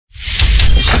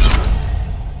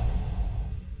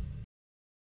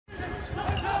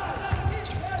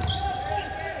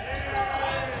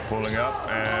Pulling up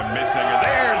and missing it.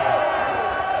 There's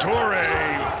Torre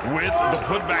with the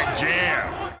putback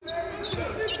jam.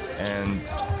 And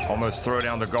almost throw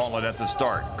down the gauntlet at the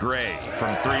start. Gray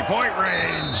from three-point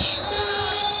range.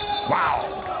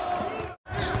 Wow.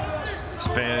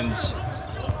 Spins,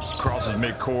 crosses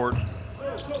midcourt.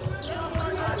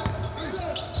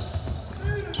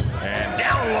 And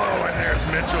down low, and there's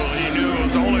Mitchell. He knew it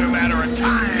was only a matter of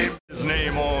time. His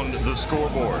name on the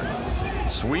scoreboard.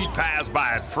 Sweet pass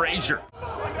by Frazier.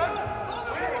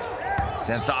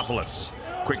 Xanthopoulos.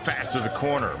 Quick pass to the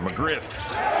corner.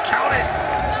 McGriff. Count it!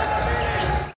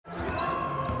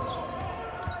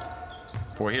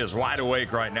 Boy, he is wide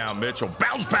awake right now, Mitchell.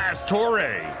 Bounce pass,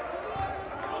 Torre.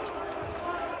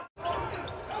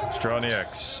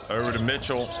 Strelnieks over to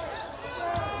Mitchell.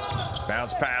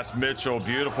 Bounce pass, Mitchell.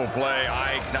 Beautiful play.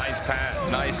 Ike, nice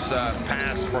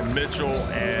pass from Mitchell,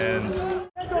 and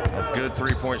a good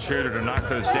three-point shooter to knock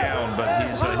those down, but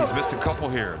he's missed a couple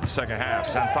here in the second half.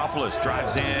 Xanthopoulos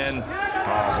drives in. Oh,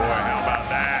 boy, how about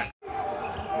that?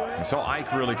 And so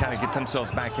Ike really kind of get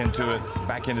themselves back into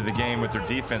the game with their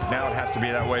defense. Now it has to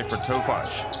be that way for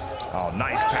Tofas. Oh,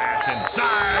 nice pass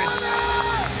inside.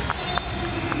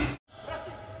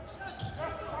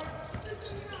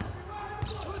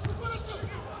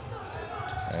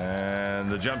 And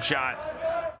the jump shot.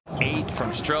 8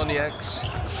 from Strelnieks,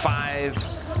 5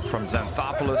 from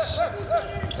Xanthopoulos.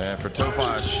 And for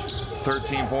Tofas,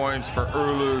 13 points for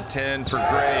Urlu, 10 for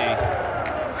Gray.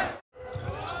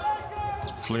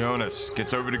 Flionis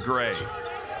gets over to Gray.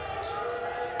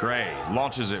 Gray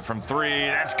launches it from 3.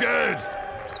 That's good.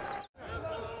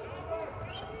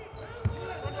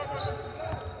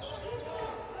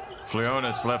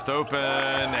 Flionis left open.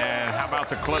 And how about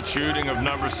the clutch shooting of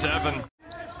number 7?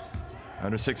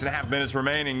 Under 6.5 minutes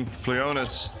remaining.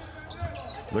 Flionis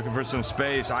looking for some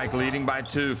space. Ike leading by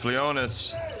 2.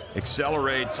 Flionis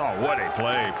accelerates. Oh, what a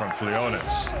play from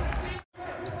Flionis.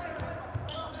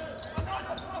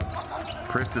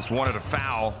 Christus wanted a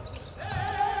foul.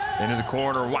 Into the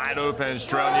corner, wide open.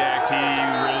 Strelnieks, he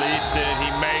released it.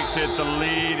 He makes it. The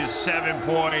lead is 7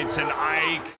 points, and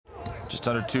Ike just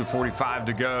under 2:45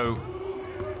 to go.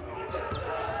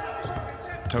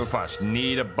 Tofas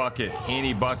need a bucket,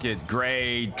 any bucket.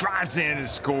 Gray drives in and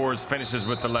scores, finishes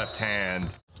with the left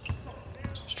hand.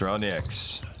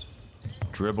 Strelnieks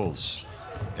dribbles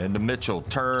into Mitchell,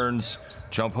 turns,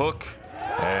 jump hook,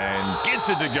 and gets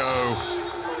it to go.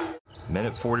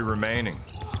 Minute 40 remaining.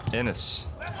 Ennis.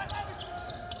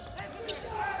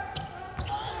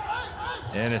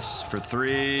 Ennis for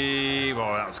 3.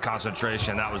 Oh, that was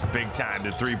concentration. That was big time.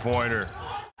 The three-pointer.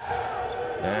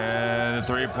 And the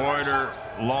three-pointer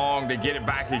long to get it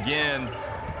back again.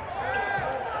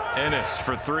 Ennis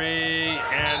for 3,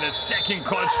 and the second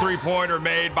clutch three-pointer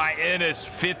made by Ennis.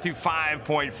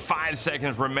 55.5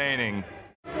 seconds remaining.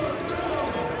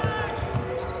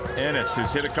 Ennis,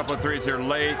 who's hit a couple of threes here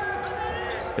late.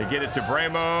 They get it to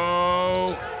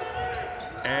Bremo.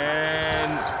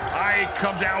 And Ike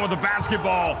come down with the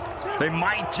basketball. They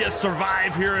might just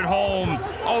survive here at home.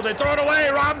 Oh, they throw it away.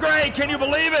 Rob Gray, can you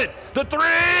believe it? The 3!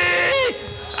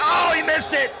 Oh, he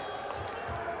missed it.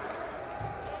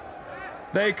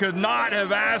 They could not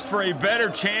have asked for a better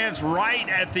chance right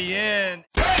at the end.